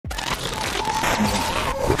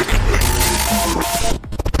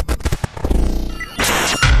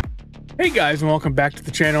Hey guys, and welcome back to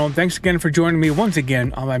the channel, and thanks again for joining me once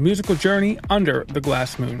again on my musical journey under the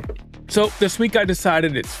glass moon. So this week I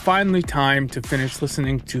decided it's finally time to finish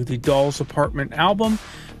listening to the Dolls Apartment album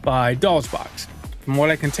by dollsbox. From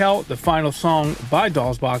what I can tell, the final song by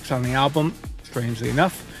dollsbox on the album, strangely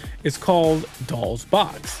enough, is called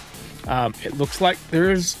dollsbox. It looks like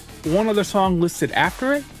there's one other song listed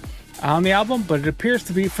after it on the album, but it appears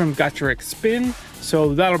to be from Got Your Ex Spin,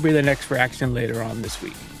 so that'll be the next reaction later on this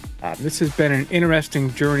week. This has been an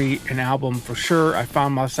interesting journey and album for sure. I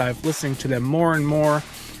found myself listening to them more and more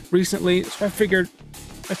recently, so I figured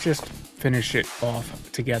let's just finish it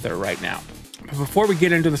off together right now. But before we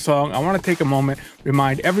get into the song, I want to take a moment,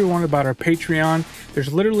 remind everyone about our Patreon.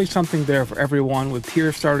 There's literally something there for everyone, with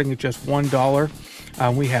tiers starting at just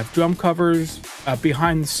 $1. We have drum covers,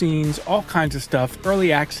 behind the scenes, all kinds of stuff,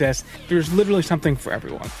 early access. There's literally something for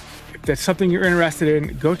everyone. If that's something you're interested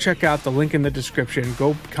in, go check out the link in the description.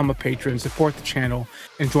 Go become a patron, support the channel,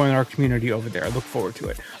 and join our community over there. I look forward to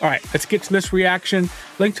it. All right, let's get to this reaction.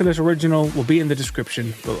 Link to this original will be in the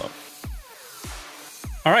description below.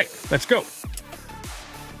 All right, let's go.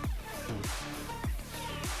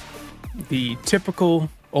 The typical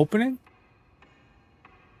opening.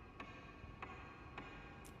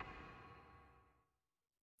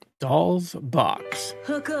 dollsbox.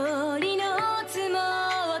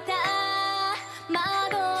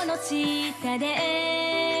 下で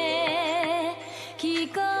聞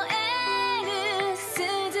こえる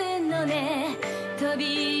鈴の音、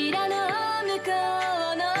扉の向こ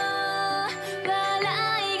うの笑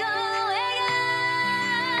い声が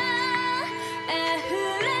溢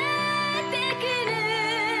れてくる。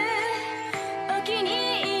お気に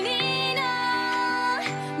入りの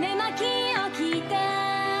寝巻きを着た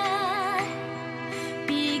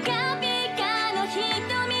ピカピカの瞳、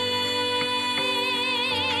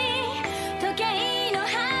時計の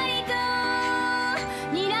針と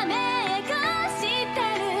にらめっこして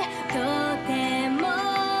る。とても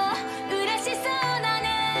嬉しそうだね。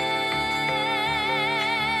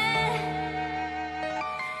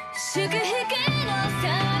祝福の空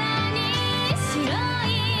に白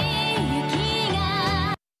い雪が。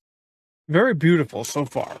 Very beautiful so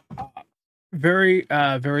far. Very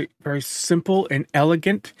simple and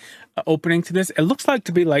elegant opening to this. It looks like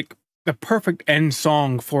to be like the perfect end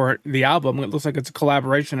song for the album. It looks like it's a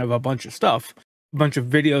collaboration of a bunch of stuff, a bunch of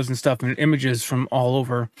videos and stuff and images from all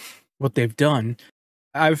over what they've done.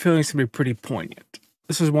 I have a feeling it's gonna be pretty poignant.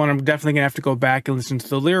 This is one I'm definitely gonna have to go back and listen to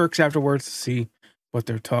the lyrics afterwards to see what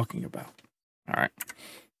they're talking about. All right,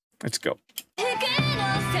 let's go.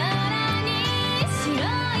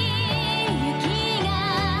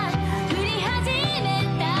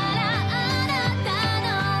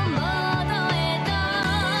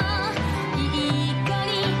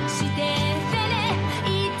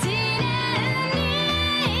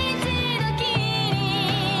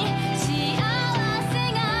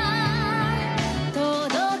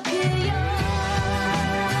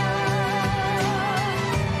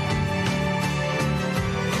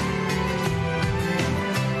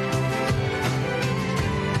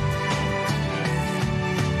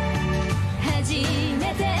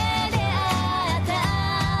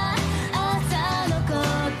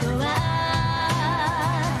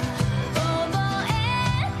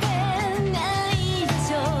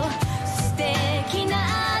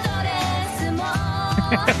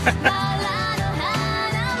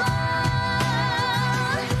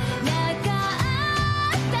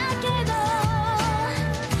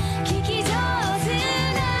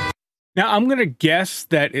 Now I'm gonna guess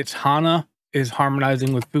that it's Hana is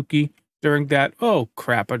harmonizing with Fuki during that. Oh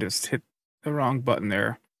crap, I just hit the wrong button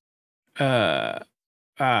there. I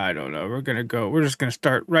don't know. We're just gonna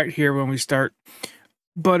start right here when we start.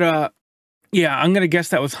 But yeah, I'm gonna guess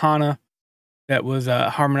that was Hana that was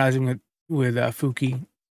harmonizing with Fuki.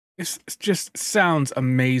 It just sounds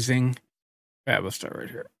amazing. Yeah, we'll start right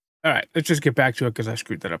here. All right, let's just get back to it because I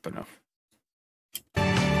screwed that up enough.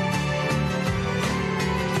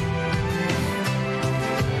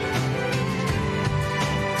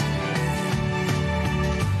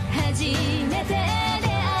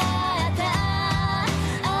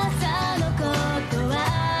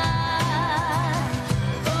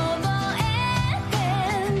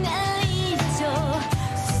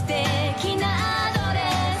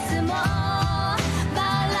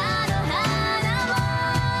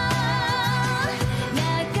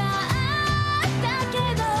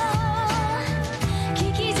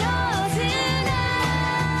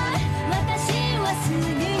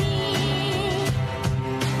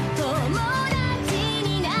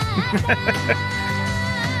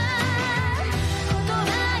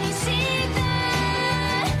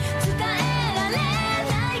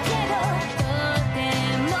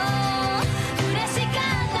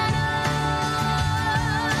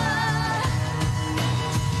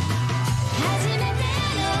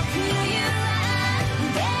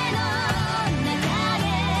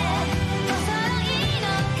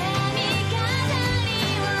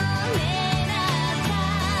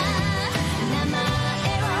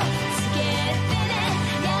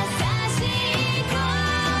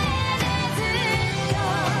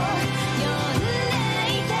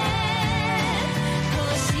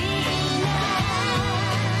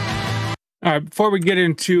 All right, before we get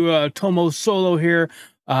into Tomo's solo here,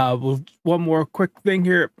 one more quick thing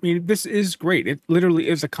here. I mean, this is great. It literally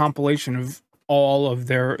is a compilation of all of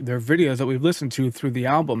their videos that we've listened to through the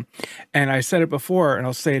album. And I said it before, and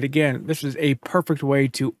I'll say it again. This is a perfect way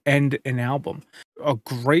to end an album. A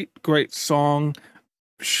great song.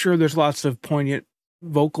 Sure, there's lots of poignant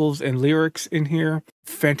vocals and lyrics in here.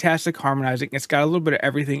 Fantastic harmonizing. It's got a little bit of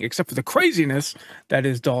everything except for the craziness that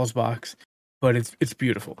is dollsbox. But it's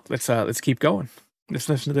beautiful. Let's keep going. Let's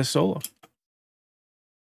listen to this solo.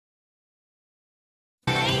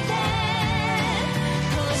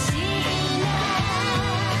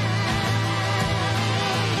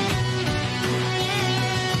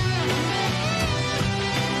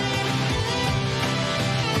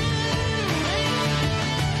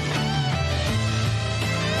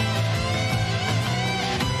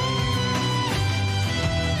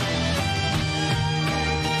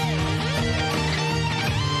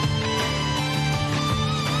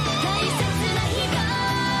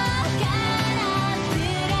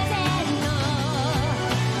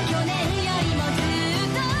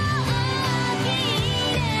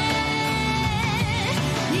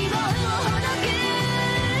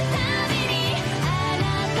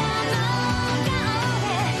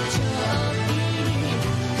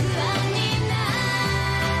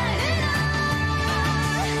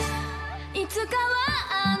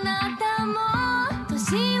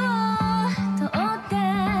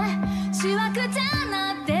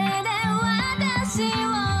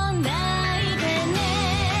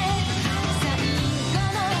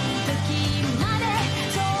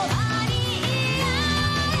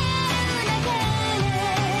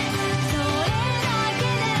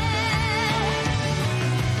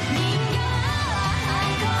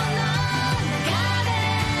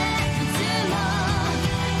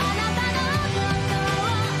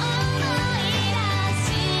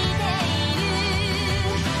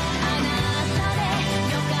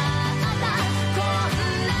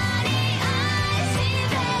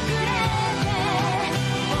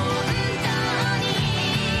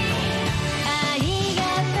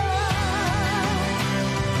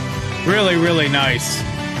 Really nice.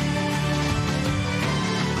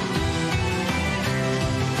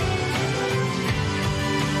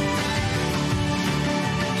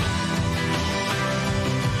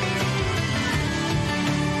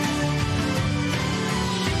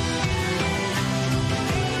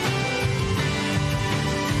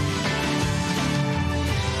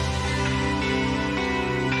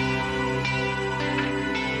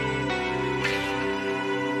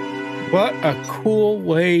 What a cool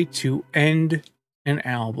way to end an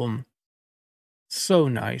album. So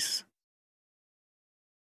nice.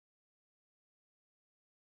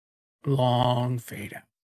 Long fade out.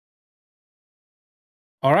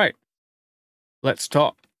 All right, let's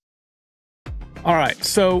talk. All right,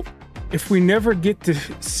 so if we never get to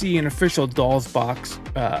see an official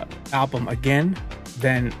dollsbox album again,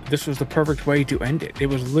 then this was the perfect way to end it. It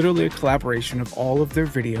was literally a collaboration of all of their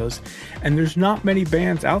videos, and there's not many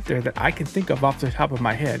bands out there that I can think of off the top of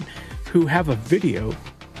my head who have a video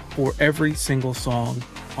for every single song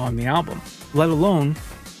on the album, let alone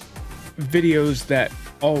videos that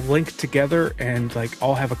all link together and like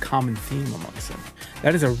all have a common theme amongst them.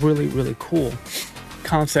 That is a really cool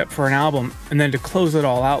concept for an album. And then to close it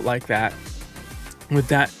all out like that with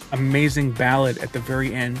that amazing ballad at the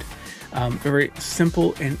very end. Very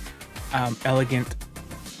simple and elegant.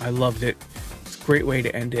 I loved it. It's a great way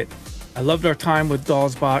to end it. I loved our time with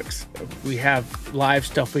dollsbox. We have live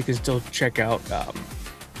stuff we can still check out.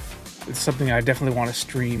 It's something I definitely want to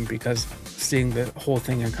stream because seeing the whole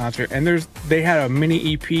thing in concert. And they had a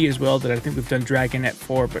mini EP as well that I think we've done Dragonette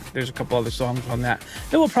for, but there's a couple other songs on that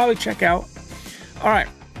we'll probably check out. All right.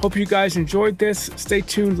 Hope you guys enjoyed this. Stay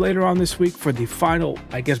tuned later on this week for the final,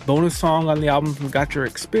 I guess, bonus song on the album from Got Your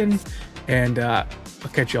Spin. And I'll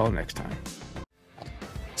catch you all next time.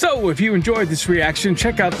 So if you enjoyed this reaction,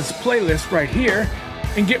 check out this playlist right here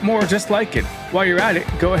and get more just like it. While you're at it,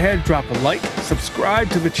 go ahead, drop a like, subscribe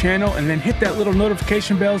to the channel, and then hit that little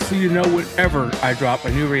notification bell so you know whenever I drop a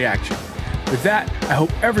new reaction. With that, I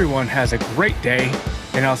hope everyone has a great day,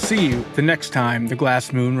 and I'll see you the next time the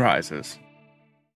glass moon rises.